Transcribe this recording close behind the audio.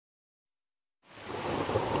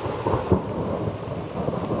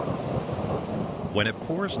When it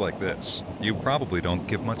pours like this, you probably don't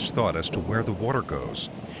give much thought as to where the water goes,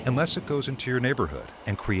 unless it goes into your neighborhood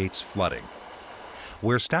and creates flooding.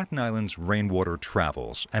 Where Staten Island's rainwater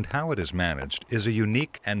travels and how it is managed is a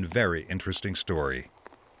unique and very interesting story.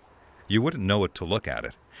 You wouldn't know it to look at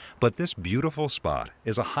it, but this beautiful spot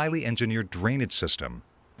is a highly engineered drainage system,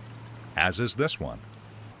 as is this one,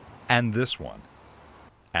 and this one,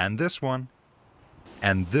 and this one,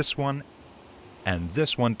 and this one, and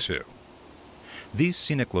this one too. These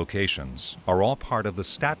scenic locations are all part of the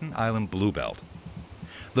Staten Island Bluebelt.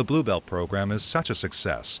 The Bluebelt program is such a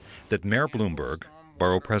success that Mayor Bloomberg,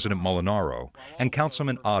 Borough President Molinaro, and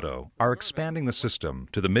Councilman Otto are expanding the system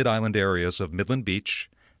to the mid-island areas of Midland Beach,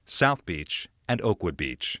 South Beach, and Oakwood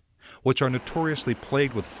Beach, which are notoriously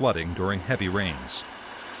plagued with flooding during heavy rains.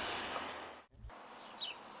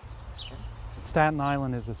 Staten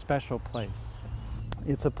Island is a special place.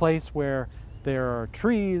 It's a place where there are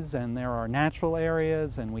trees and there are natural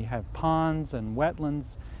areas, and we have ponds and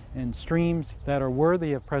wetlands and streams that are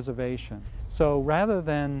worthy of preservation. So rather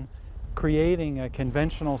than creating a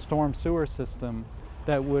conventional storm sewer system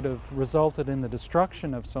that would have resulted in the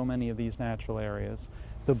destruction of so many of these natural areas,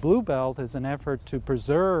 the Bluebelt is an effort to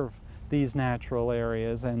preserve these natural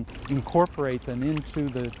areas and incorporate them into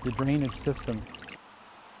the drainage system.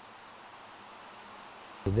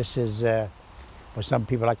 This is what some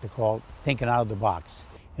people like to call thinking out of the box,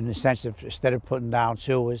 in the sense of instead of putting down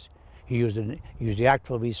sewers, he used the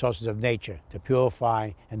actual resources of nature to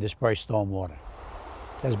purify and disperse stormwater.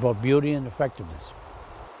 There's both beauty and effectiveness.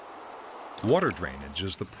 Water drainage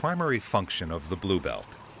is the primary function of the Bluebelt.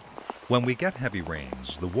 When we get heavy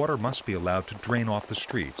rains, the water must be allowed to drain off the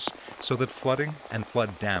streets so that flooding and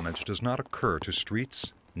flood damage does not occur to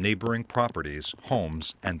streets, neighboring properties,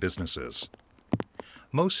 homes, and businesses.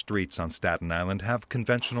 Most streets on Staten Island have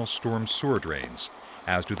conventional storm sewer drains,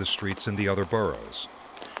 as do the streets in the other boroughs.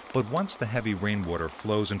 But once the heavy rainwater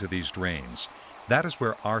flows into these drains, that is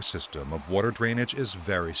where our system of water drainage is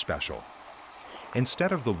very special.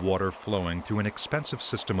 Instead of the water flowing through an expensive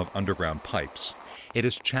system of underground pipes, it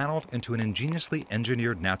is channeled into an ingeniously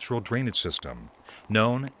engineered natural drainage system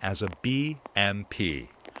known as a BMP,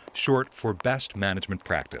 short for Best Management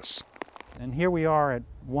Practice. And here we are at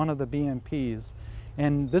one of the BMPs,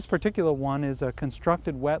 and this particular one is a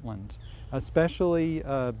constructed wetland, a specially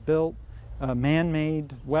built man-made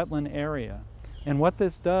wetland area. And what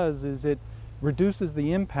this does is it reduces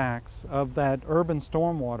the impacts of that urban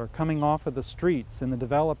stormwater coming off of the streets in the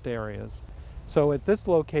developed areas. So at this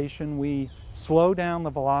location we slow down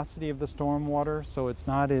the velocity of the stormwater so it's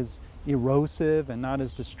not as erosive and not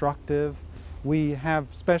as destructive. We have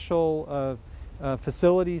special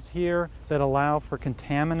facilities here that allow for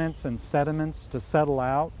contaminants and sediments to settle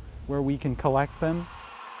out where we can collect them.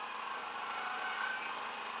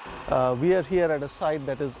 We are here at a site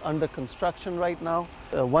that is under construction right now.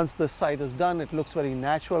 Once this site is done, it looks very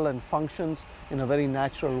natural and functions in a very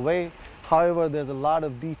natural way. However, there's a lot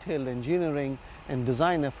of detailed engineering and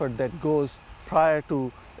design effort that goes prior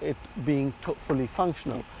to it being fully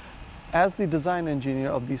functional. As the design engineer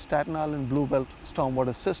of the Staten Island Bluebelt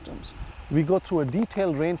stormwater systems, we go through a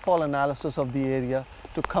detailed rainfall analysis of the area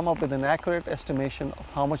to come up with an accurate estimation of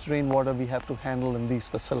how much rainwater we have to handle in these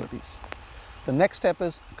facilities. The next step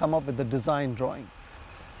is come up with the design drawing.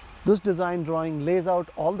 This design drawing lays out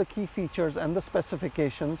all the key features and the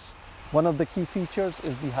specifications. One of the key features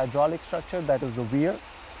is the hydraulic structure, that is the weir,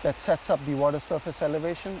 that sets up the water surface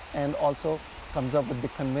elevation and also comes up with the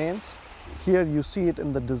conveyance. Here you see it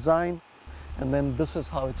in the design, and then this is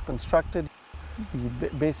how it's constructed. The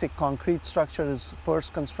basic concrete structure is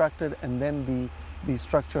first constructed, and then the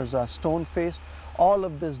structures are stone faced. All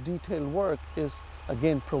of this detailed work is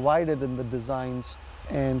again provided in the designs,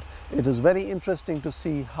 and it is very interesting to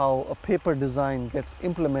see how a paper design gets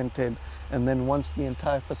implemented, and then once the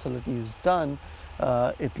entire facility is done,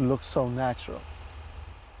 it looks so natural.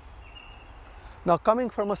 Now, coming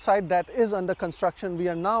from a site that is under construction, we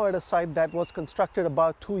are now at a site that was constructed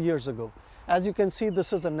about 2 years ago. As you can see,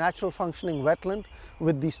 this is a natural functioning wetland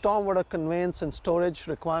with the stormwater conveyance and storage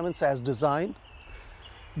requirements as designed.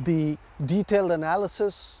 The detailed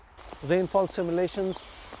analysis, rainfall simulations,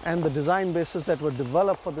 and the design basis that were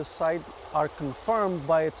developed for this site are confirmed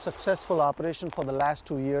by its successful operation for the last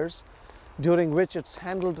 2 years, during which it's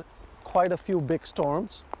handled quite a few big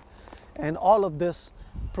storms. And all of this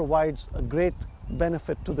provides a great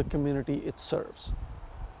benefit to the community it serves.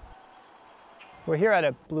 We're here at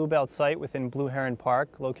a Bluebelt site within Blue Heron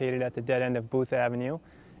Park, located at the dead end of Booth Avenue.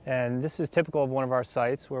 And this is typical of one of our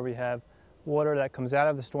sites where we have water that comes out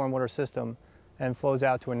of the stormwater system and flows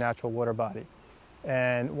out to a natural water body.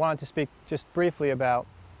 And wanted to speak just briefly about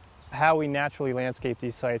how we naturally landscape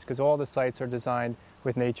these sites, because all the sites are designed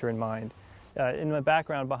with nature in mind. In the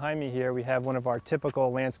background behind me here, we have one of our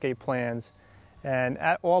typical landscape plans, and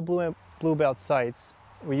at all Bluebelt sites,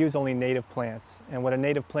 we use only native plants. And what a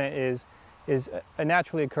native plant is a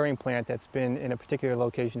naturally occurring plant that's been in a particular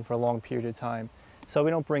location for a long period of time. So we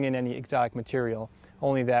don't bring in any exotic material,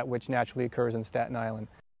 only that which naturally occurs in Staten Island.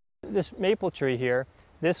 This maple tree here,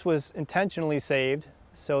 this was intentionally saved,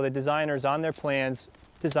 so the designers on their plans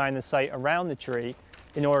designed the site around the tree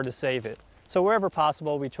in order to save it. So wherever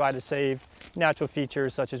possible, we try to save natural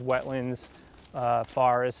features such as wetlands,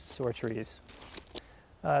 forests, or trees.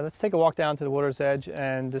 Let's take a walk down to the water's edge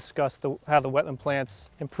and discuss how the wetland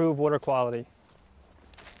plants improve water quality.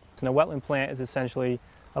 And a wetland plant is essentially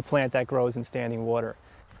a plant that grows in standing water.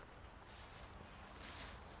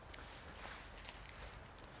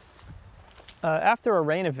 After a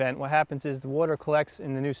rain event, what happens is the water collects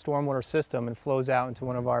in the new stormwater system and flows out into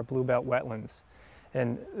one of our Bluebelt wetlands.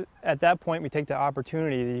 And at that point, we take the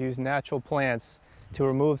opportunity to use natural plants to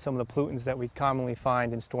remove some of the pollutants that we commonly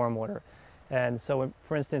find in stormwater. And so,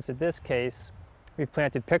 for instance, in this case, we've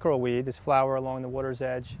planted pickerelweed, this flower along the water's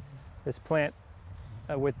edge, this plant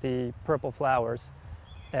with the purple flowers.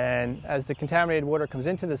 And as the contaminated water comes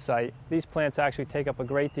into the site, these plants actually take up a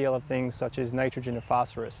great deal of things such as nitrogen and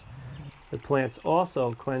phosphorus. The plants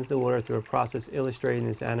also cleanse the water through a process illustrated in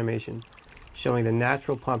this animation, showing the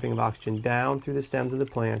natural pumping of oxygen down through the stems of the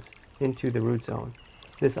plants into the root zone.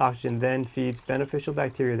 This oxygen then feeds beneficial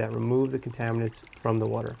bacteria that remove the contaminants from the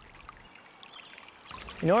water.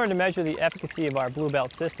 In order to measure the efficacy of our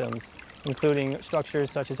Bluebelt systems, including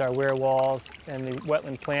structures such as our weir walls and the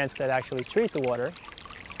wetland plants that actually treat the water,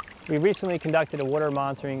 we recently conducted a water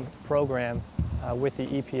monitoring program with the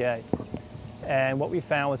EPA. And what we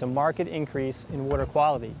found was a marked increase in water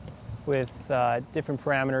quality with different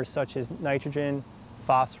parameters such as nitrogen,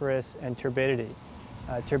 phosphorus, and turbidity.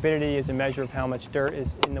 Turbidity is a measure of how much dirt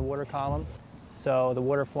is in the water column, so the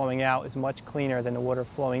water flowing out is much cleaner than the water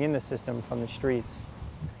flowing in the system from the streets.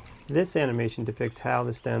 This animation depicts how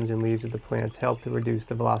the stems and leaves of the plants help to reduce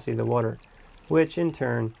the velocity of the water, which in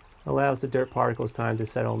turn allows the dirt particles time to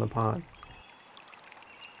settle in the pond.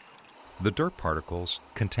 The dirt particles,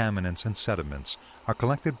 contaminants, and sediments are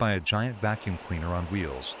collected by a giant vacuum cleaner on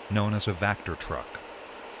wheels known as a Vactor truck.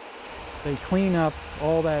 They clean up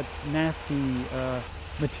all that nasty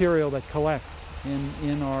material that collects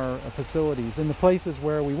in our facilities, in the places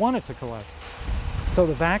where we want it to collect. So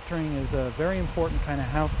the vactoring is a very important kind of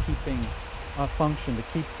housekeeping function to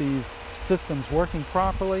keep these systems working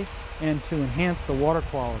properly and to enhance the water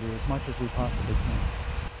quality as much as we possibly can.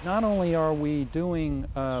 Not only are we doing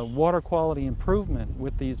water quality improvement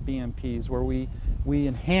with these BMPs, where we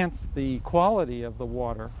enhance the quality of the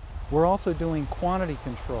water, we're also doing quantity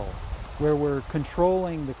control, where we're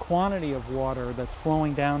controlling the quantity of water that's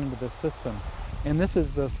flowing down into the system. And this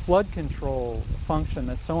is the flood control function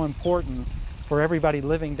that's so important for everybody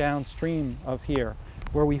living downstream of here,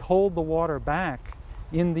 where we hold the water back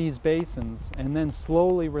in these basins and then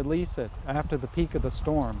slowly release it after the peak of the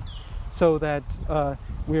storm, so that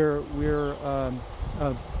we're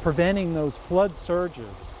preventing those flood surges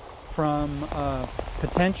from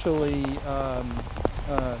potentially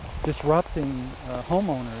disrupting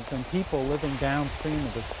homeowners and people living downstream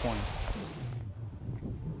at this point.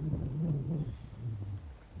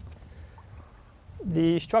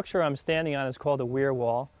 The structure I'm standing on is called a weir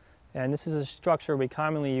wall, and this is a structure we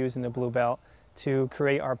commonly use in the Bluebelt to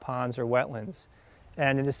create our ponds or wetlands.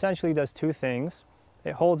 And it essentially does two things.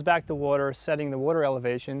 It holds back the water, setting the water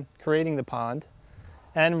elevation, creating the pond,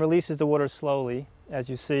 and releases the water slowly, as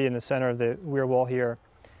you see in the center of the weir wall here,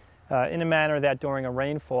 in a manner that during a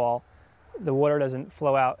rainfall, the water doesn't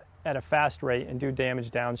flow out at a fast rate and do damage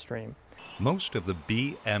downstream. Most of the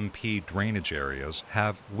BMP drainage areas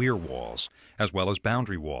have weir walls, as well as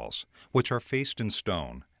boundary walls, which are faced in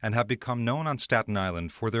stone and have become known on Staten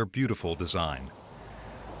Island for their beautiful design.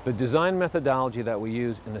 The design methodology that we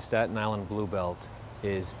use in the Staten Island Bluebelt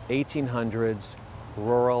is 1800s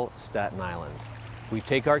rural Staten Island. We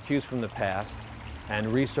take our cues from the past and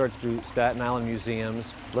research through Staten Island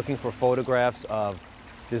museums, looking for photographs of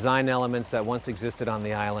design elements that once existed on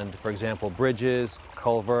the island, for example, bridges,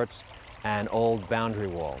 culverts, and old boundary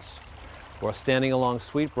walls. We're standing along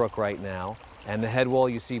Sweet Brook right now, and the head wall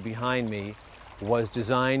you see behind me was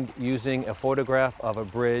designed using a photograph of a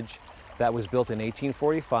bridge that was built in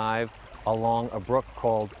 1845 along a brook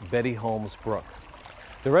called Betty Holmes Brook.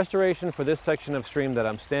 The restoration for this section of stream that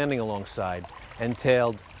I'm standing alongside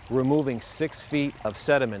entailed removing 6 feet of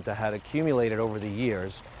sediment that had accumulated over the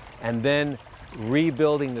years, and then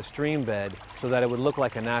rebuilding the stream bed so that it would look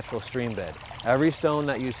like a natural stream bed. Every stone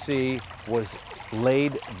that you see was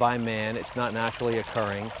laid by man. It's not naturally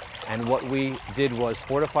occurring. And what we did was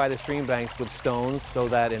fortify the stream banks with stones so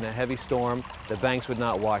that in a heavy storm, the banks would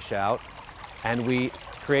not wash out. And we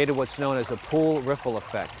created what's known as a pool riffle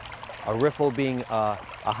effect. A riffle being a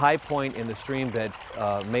high point in the stream bed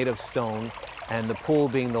made of stone, and the pool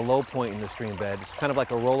being the low point in the stream bed. It's kind of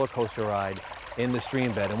like a roller coaster ride in the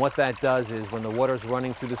stream bed. And what that does is when the water's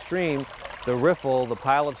running through the stream, the riffle, the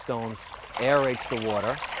pile of stones, aerates the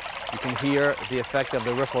water. You can hear the effect of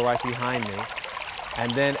the riffle right behind me.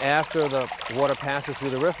 And then after the water passes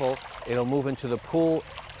through the riffle, it'll move into the pool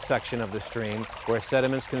section of the stream where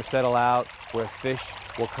sediments can settle out, where fish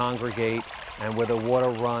will congregate, and where the water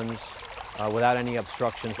runs without any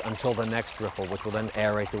obstructions until the next riffle, which will then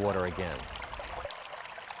aerate the water again.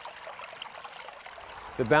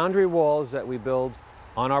 The boundary walls that we build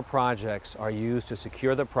on our projects are used to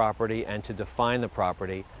secure the property and to define the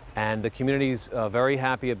property. And the community's very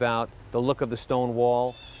happy about the look of the stone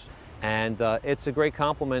wall. And it's a great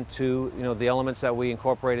complement to the elements that we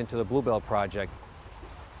incorporate into the Bluebelt project.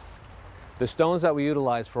 The stones that we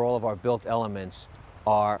utilize for all of our built elements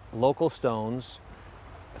are local stones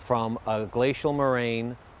from a glacial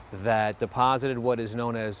moraine that deposited what is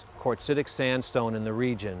known as quartzitic sandstone in the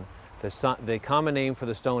region. The common name for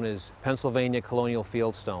the stone is Pennsylvania colonial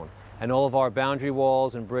fieldstone. And all of our boundary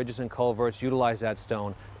walls and bridges and culverts utilize that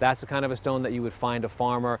stone. That's the kind of a stone that you would find a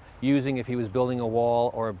farmer using if he was building a wall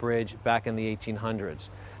or a bridge back in the 1800s.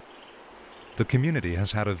 The community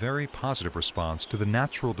has had a very positive response to the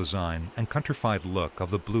natural design and countrified look of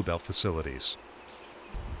the Bluebelt facilities.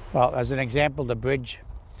 Well, as an example, the bridge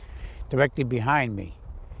directly behind me,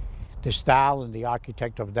 the style and the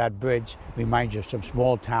architect of that bridge reminds you of some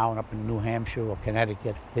small town up in New Hampshire or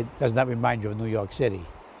Connecticut. It does not remind you of New York City.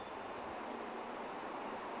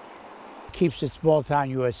 Keeps it small town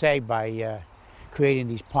USA by creating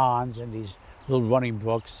these ponds and these little running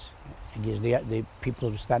brooks, and gives the people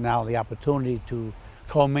of Staten Island the opportunity to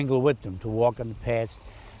commingle with them, to walk on the paths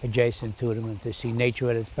adjacent to them, and to see nature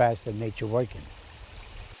at its best and nature working.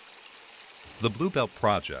 The Bluebelt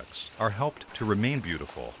projects are helped to remain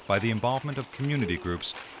beautiful by the involvement of community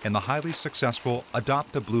groups in the highly successful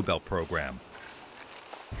Adopt a Bluebelt program.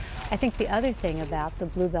 I think the other thing about the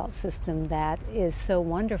Bluebelt system that is so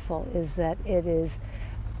wonderful is that it is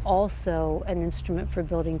also an instrument for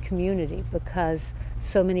building community, because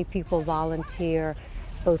so many people volunteer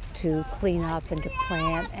both to clean up and to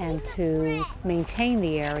plant and to maintain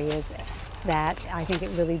the areas, that I think it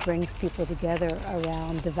really brings people together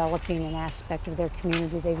around developing an aspect of their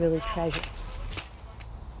community they really treasure.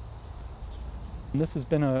 This has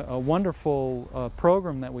been a wonderful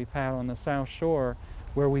program that we've had on the South Shore,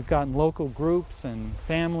 where we've gotten local groups and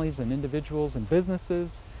families and individuals and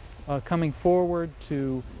businesses coming forward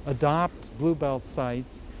to adopt Bluebelt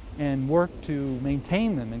sites and work to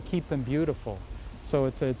maintain them and keep them beautiful. So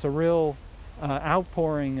it's a real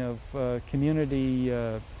outpouring of community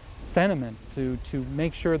sentiment to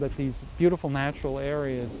make sure that these beautiful natural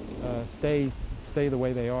areas stay the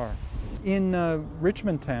way they are. In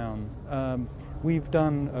Richmond Town, we've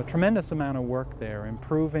done a tremendous amount of work there,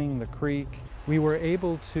 improving the creek. We were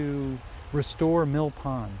able to restore Mill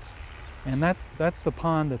Pond, and that's the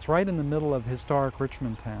pond that's right in the middle of historic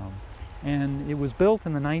Richmond Town. And it was built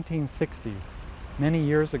in the 1960s, many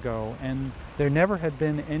years ago, and there never had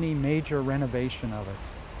been any major renovation of it.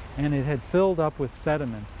 And it had filled up with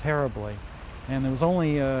sediment terribly, and there was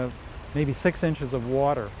only maybe 6 inches of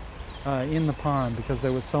water in the pond because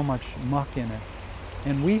there was so much muck in it.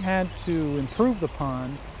 And we had to improve the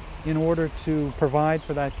pond in order to provide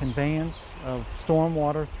for that conveyance of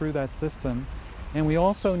stormwater through that system. And we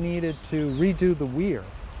also needed to redo the weir,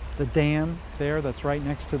 the dam there that's right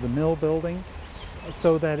next to the mill building,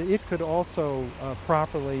 so that it could also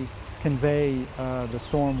properly convey the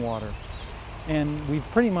stormwater. And we've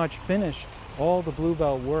pretty much finished all the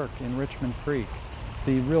Bluebelt work in Richmond Creek.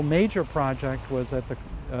 The real major project was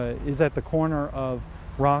is at the corner of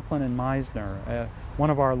Rockland and Meisner,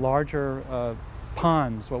 one of our larger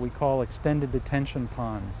ponds, what we call extended detention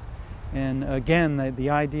ponds. And again, the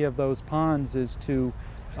idea of those ponds is to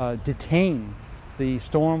detain the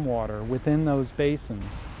stormwater within those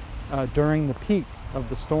basins during the peak of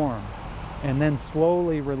the storm, and then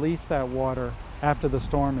slowly release that water after the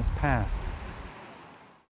storm has passed.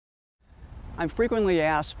 I'm frequently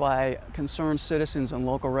asked by concerned citizens and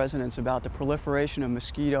local residents about the proliferation of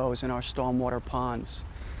mosquitoes in our stormwater ponds.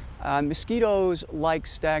 Mosquitoes like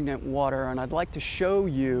stagnant water, and I'd like to show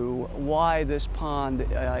you why this pond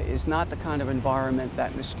is not the kind of environment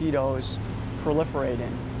that mosquitoes proliferate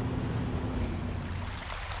in.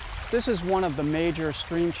 This is one of the major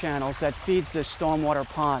stream channels that feeds this stormwater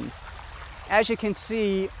pond. As you can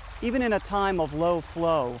see, even in a time of low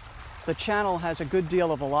flow, the channel has a good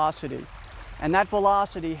deal of velocity, and that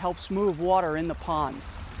velocity helps move water in the pond.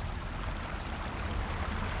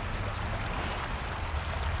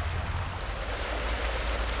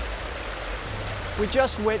 We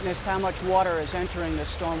just witnessed how much water is entering the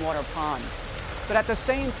stormwater pond, but at the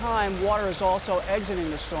same time, water is also exiting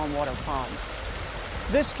the stormwater pond.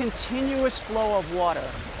 This continuous flow of water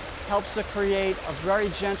helps to create a very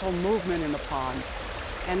gentle movement in the pond,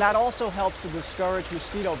 and that also helps to discourage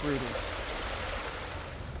mosquito breeding.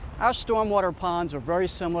 Our stormwater ponds are very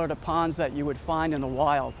similar to ponds that you would find in the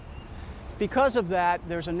wild. Because of that,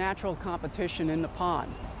 there's a natural competition in the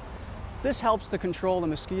pond. This helps to control the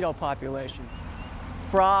mosquito population.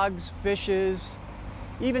 Frogs, fishes,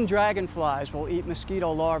 even dragonflies will eat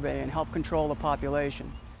mosquito larvae and help control the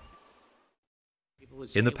population.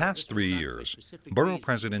 In the past 3 years, Borough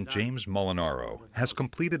President James Molinaro has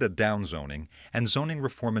completed a downzoning and zoning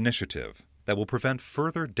reform initiative that will prevent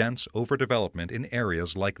further dense overdevelopment in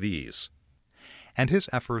areas like these. And his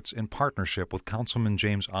efforts in partnership with Councilman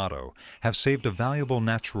James Otto have saved a valuable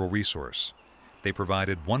natural resource. They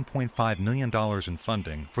provided $1.5 million in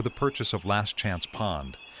funding for the purchase of Last Chance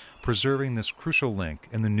Pond, preserving this crucial link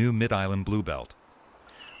in the new Mid-Island Bluebelt.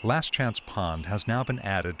 Last Chance Pond has now been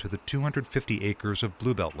added to the 250 acres of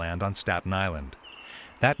Bluebelt land on Staten Island.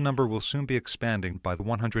 That number will soon be expanding by the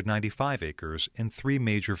 195 acres in 3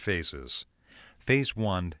 major phases. Phase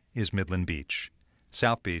 1 is Midland Beach.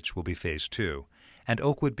 South Beach will be Phase 2, and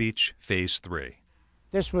Oakwood Beach Phase 3.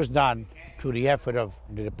 This was done through the effort of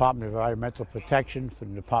the Department of Environmental Protection,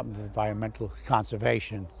 from the Department of Environmental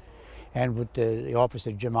Conservation, and with the Office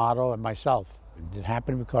of Jim Otto and myself. It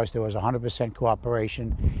happened because there was 100%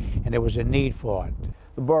 cooperation and there was a need for it.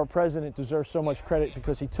 The borough president deserves so much credit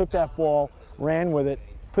because he took that ball, ran with it,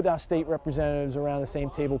 put our state representatives around the same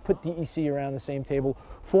table, put DEC around the same table,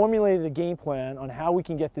 formulated a game plan on how we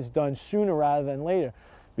can get this done sooner rather than later.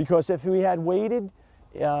 Because if we had waited,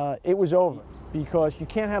 it was over. Because you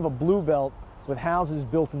can't have a blue belt with houses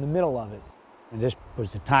built in the middle of it. And this was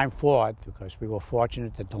the time for it because we were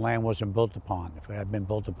fortunate that the land wasn't built upon. If it had been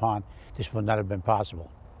built upon, this would not have been possible.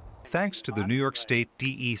 Thanks to the New York State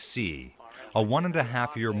DEC, a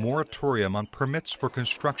 1.5-year moratorium on permits for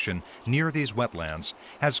construction near these wetlands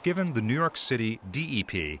has given the New York City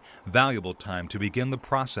DEP valuable time to begin the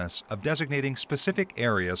process of designating specific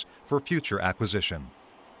areas for future acquisition.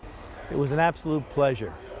 It was an absolute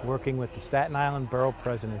pleasure working with the Staten Island Borough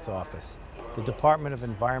President's Office, the Department of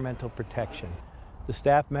Environmental Protection, the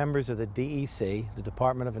staff members of the DEC, the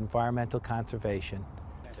Department of Environmental Conservation,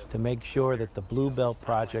 to make sure that the Bluebelt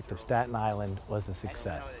project of Staten Island was a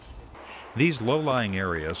success. These low-lying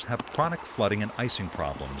areas have chronic flooding and icing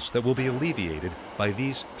problems that will be alleviated by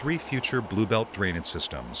these 3 future Bluebelt drainage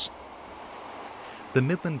systems. The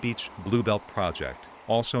Midland Beach Bluebelt project,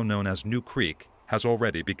 also known as New Creek, has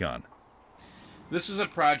already begun. This is a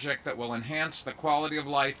project that will enhance the quality of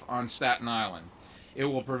life on Staten Island. It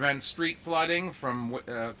will prevent street flooding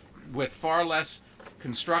with far less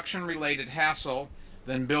construction-related hassle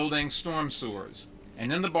than building storm sewers.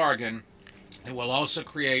 And in the bargain, it will also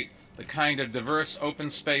create the kind of diverse open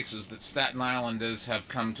spaces that Staten Islanders have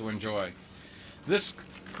come to enjoy. The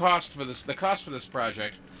cost for this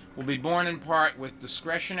project will be borne in part with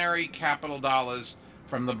discretionary capital dollars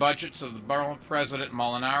from the budgets of the Borough President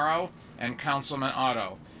Molinaro and Councilman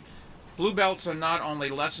Otto. Bluebelts are not only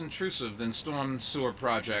less intrusive than storm sewer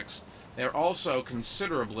projects, they're also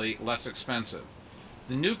considerably less expensive.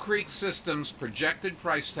 The New Creek system's projected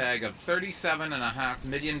price tag of $37.5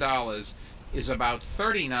 million is about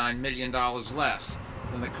 $39 million less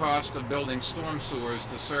than the cost of building storm sewers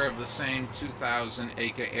to serve the same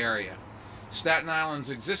 2,000-acre area. Staten Island's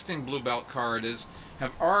existing Bluebelt corridors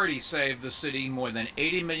have already saved the city more than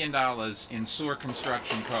 $80 million in sewer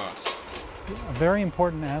construction costs. A very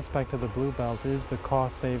important aspect of the Bluebelt is the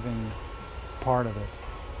cost savings part of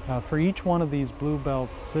it. For each one of these Bluebelt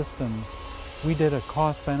systems, we did a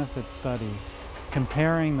cost-benefit study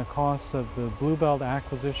comparing the cost of the Bluebelt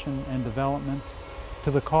acquisition and development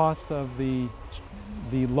to the cost of the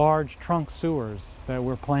large trunk sewers that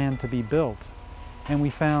were planned to be built. And we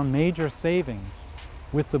found major savings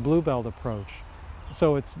with the Bluebelt approach.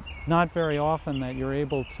 So it's not very often that you're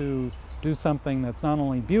able to do something that's not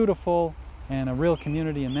only beautiful and a real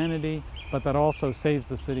community amenity, but that also saves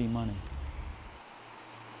the city money.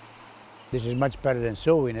 This is much better than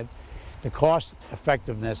sewing it. The cost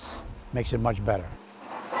effectiveness makes it much better.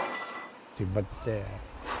 But the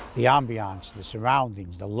ambiance, the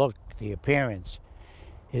surroundings, the look, the appearance,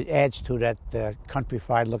 it adds to that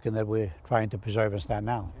countrified looking that we're trying to preserve in Staten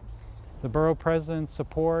Island. The borough president's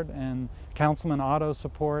support and Councilman Otto's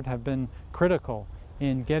support have been critical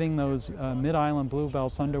in getting those mid-island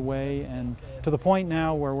bluebelts underway, and to the point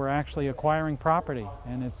now where we're actually acquiring property.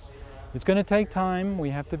 And it's going to take time. We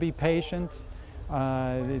have to be patient.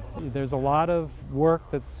 There's a lot of work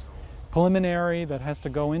that's preliminary that has to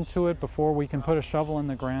go into it before we can put a shovel in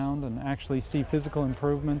the ground and actually see physical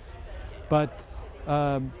improvements. But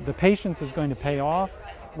the patience is going to pay off.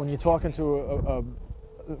 When you're talking to a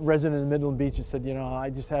resident in Midland Beach who said, you know, I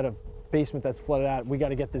just had a basement that's flooded out, we got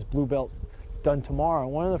to get this bluebelt done tomorrow.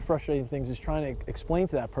 One of the frustrating things is trying to explain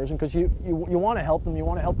to that person, because you want to help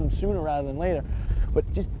them sooner rather than later,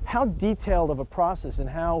 but just how detailed of a process and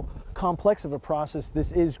how complex of a process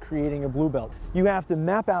this is creating a bluebelt. You have to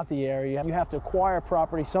map out the area, you have to acquire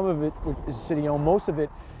property, some of it is city-owned, most of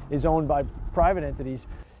it is owned by private entities.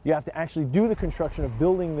 You have to actually do the construction of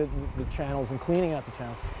building the channels and cleaning out the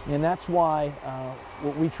channels. And that's why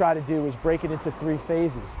what we try to do is break it into 3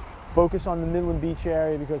 phases. Focus on the Midland Beach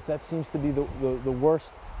area, because that seems to be the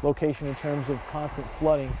worst location in terms of constant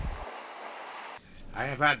flooding. I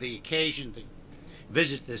have had the occasion to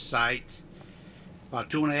visit this site about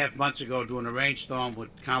 2.5 months ago during a rainstorm with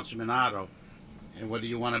Councilman Otto. And whether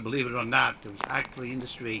you want to believe it or not, there was actually in the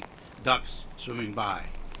street ducks swimming by.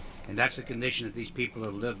 And that's the condition that these people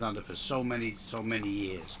have lived under for so many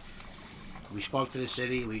years. We spoke to the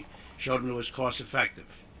city, we showed them it was cost effective.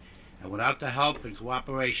 And without the help and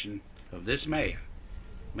cooperation of this mayor,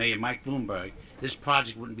 Mayor Mike Bloomberg, this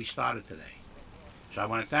project wouldn't be started today. So I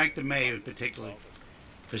want to thank the mayor in particular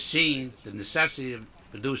for seeing the necessity of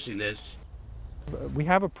producing this. We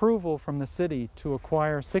have approval from the city to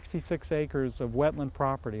acquire 66 acres of wetland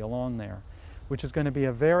property along there, which is going to be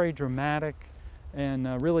a very dramatic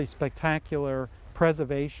and really spectacular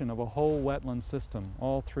preservation of a whole wetland system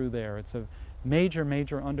all through there. It's a major,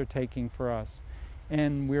 major undertaking for us.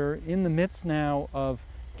 And we're in the midst now of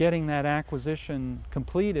getting that acquisition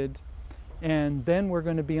completed, and then we're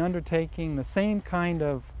going to be undertaking the same kind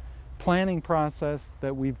of planning process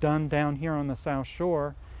that we've done down here on the South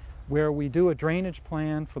Shore, where we do a drainage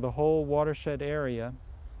plan for the whole watershed area,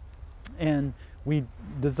 and we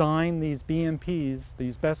design these BMPs,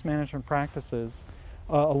 these best management practices,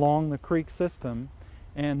 along the creek system,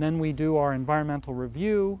 and then we do our environmental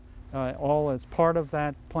review, all as part of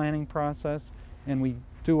that planning process, and we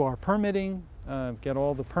do our permitting, get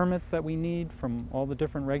all the permits that we need from all the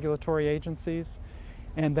different regulatory agencies,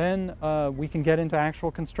 and then we can get into actual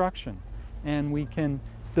construction, and we can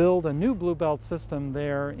build a new bluebelt system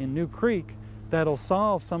there in New Creek that'll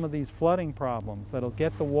solve some of these flooding problems, that'll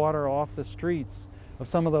get the water off the streets of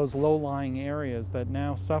some of those low-lying areas that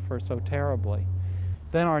now suffer so terribly.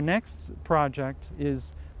 Then our next project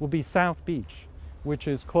will be South Beach, which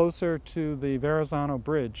is closer to the Verrazano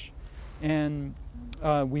Bridge. And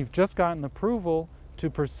we've just gotten approval to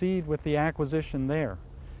proceed with the acquisition there.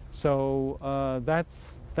 So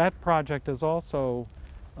that project is also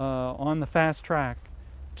on the fast track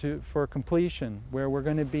for completion, where we're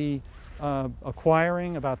going to be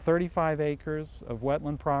acquiring about 35 acres of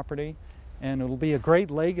wetland property, and it'll be a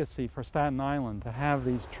great legacy for Staten Island to have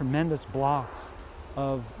these tremendous blocks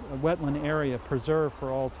of wetland area preserved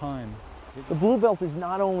for all time. The Bluebelt is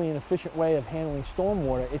not only an efficient way of handling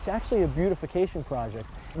stormwater, it's actually a beautification project.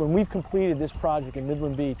 When we've completed this project in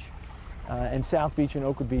Midland Beach and South Beach and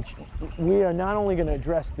Oakwood Beach, we are not only going to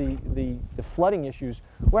address the flooding issues,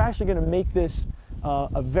 we're actually going to make this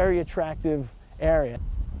a very attractive area.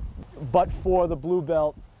 But for the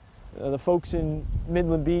Bluebelt, the folks in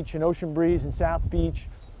Midland Beach and Ocean Breeze and South Beach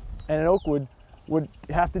and in Oakwood would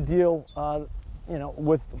have to deal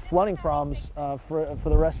with flooding problems for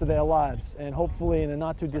the rest of their lives. And hopefully in the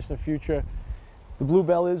not too distant future, the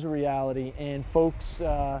Bluebelt is a reality, and folks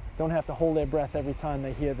don't have to hold their breath every time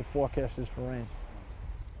they hear the forecasters for rain.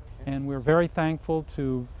 And we're very thankful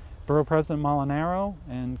to Borough President Molinaro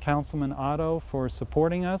and Councilman Otto for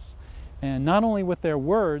supporting us, and not only with their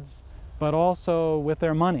words, but also with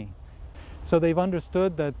their money. So they've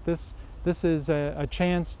understood that this is a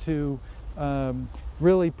chance to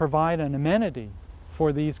really provide an amenity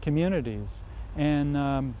for these communities, and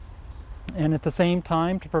at the same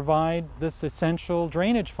time to provide this essential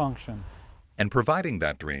drainage function. And providing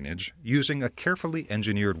that drainage using a carefully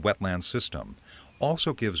engineered wetland system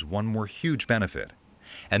also gives one more huge benefit,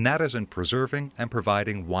 and that is in preserving and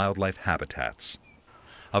providing wildlife habitats.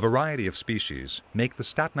 A variety of species make the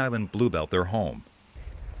Staten Island Bluebelt their home.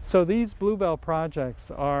 So these Bluebelt projects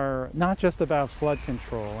are not just about flood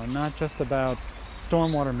control and not just about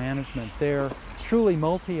stormwater management. They're truly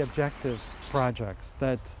multi-objective projects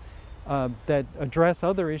that that address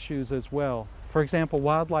other issues as well. For example,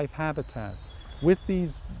 wildlife habitat. With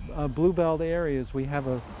these Bluebelt areas, we have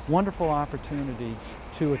a wonderful opportunity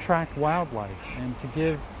to attract wildlife and to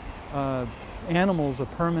give animals a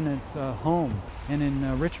permanent home. And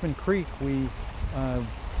in Richmond Creek, we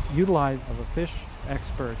utilized a fish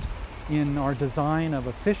expert in our design of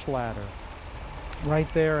a fish ladder right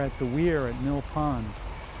there at the weir at Mill Pond.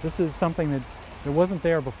 This is something that wasn't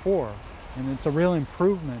there before, and it's a real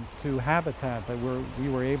improvement to habitat that we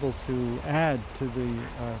were able to add to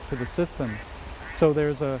the system. So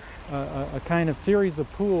there's a kind of series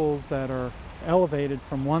of pools that are elevated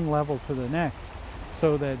from one level to the next,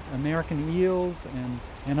 so that American eels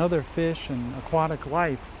and other fish and aquatic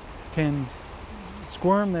life can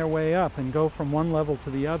squirm their way up and go from one level to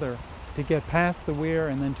the other to get past the weir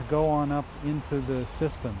and then to go on up into the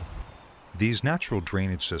system. These natural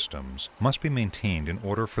drainage systems must be maintained in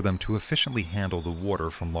order for them to efficiently handle the water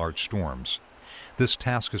from large storms. This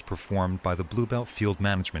task is performed by the Bluebelt Field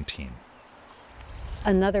Management Team.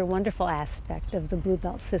 Another wonderful aspect of the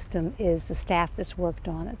Bluebelt system is the staff that's worked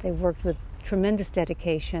on it. They've worked with tremendous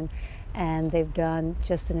dedication, and they've done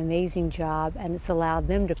just an amazing job, and it's allowed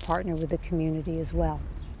them to partner with the community as well.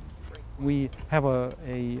 We have a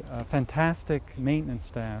fantastic maintenance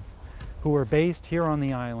staff who are based here on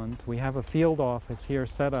the island. We have a field office here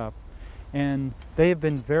set up, and they have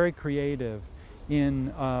been very creative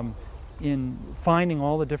in finding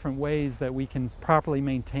all the different ways that we can properly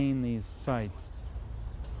maintain these sites.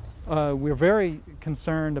 We're very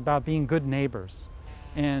concerned about being good neighbors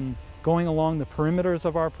and going along the perimeters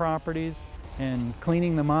of our properties and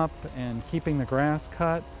cleaning them up and keeping the grass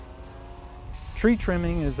cut. Tree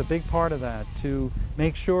trimming is a big part of that, to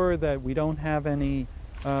make sure that we don't have any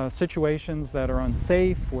situations that are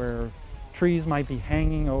unsafe, where trees might be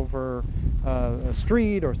hanging over a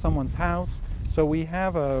street or someone's house. So we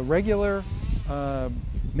have a regular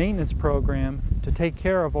maintenance program to take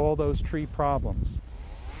care of all those tree problems.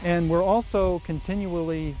 And we're also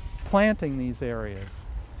continually planting these areas.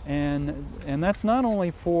 And that's not only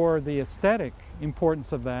for the aesthetic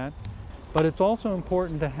importance of that, but it's also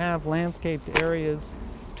important to have landscaped areas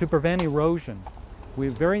to prevent erosion.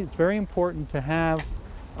 It's very important to have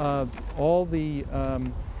all the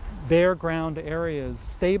bare ground areas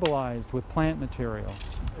stabilized with plant material,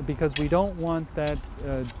 because we don't want that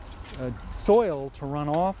soil to run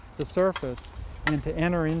off the surface and to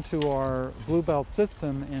enter into our Bluebelt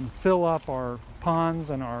system and fill up our ponds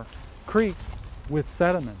and our creeks with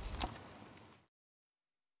sediment.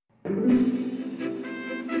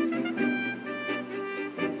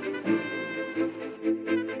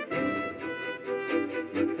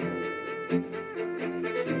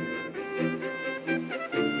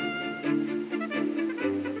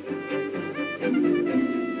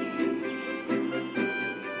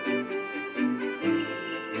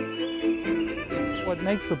 What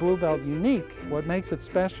makes the Bluebelt unique, what makes it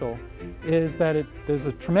special, is that there's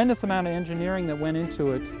a tremendous amount of engineering that went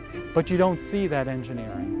into it, but you don't see that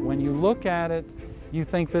engineering. When you look at it, you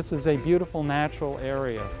think this is a beautiful natural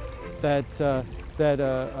area that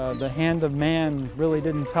the hand of man really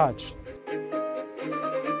didn't touch.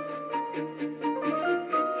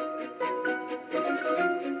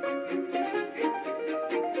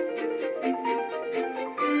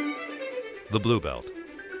 The Bluebelt,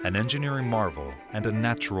 an engineering marvel and a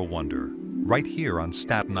natural wonder, right here on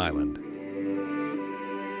Staten Island.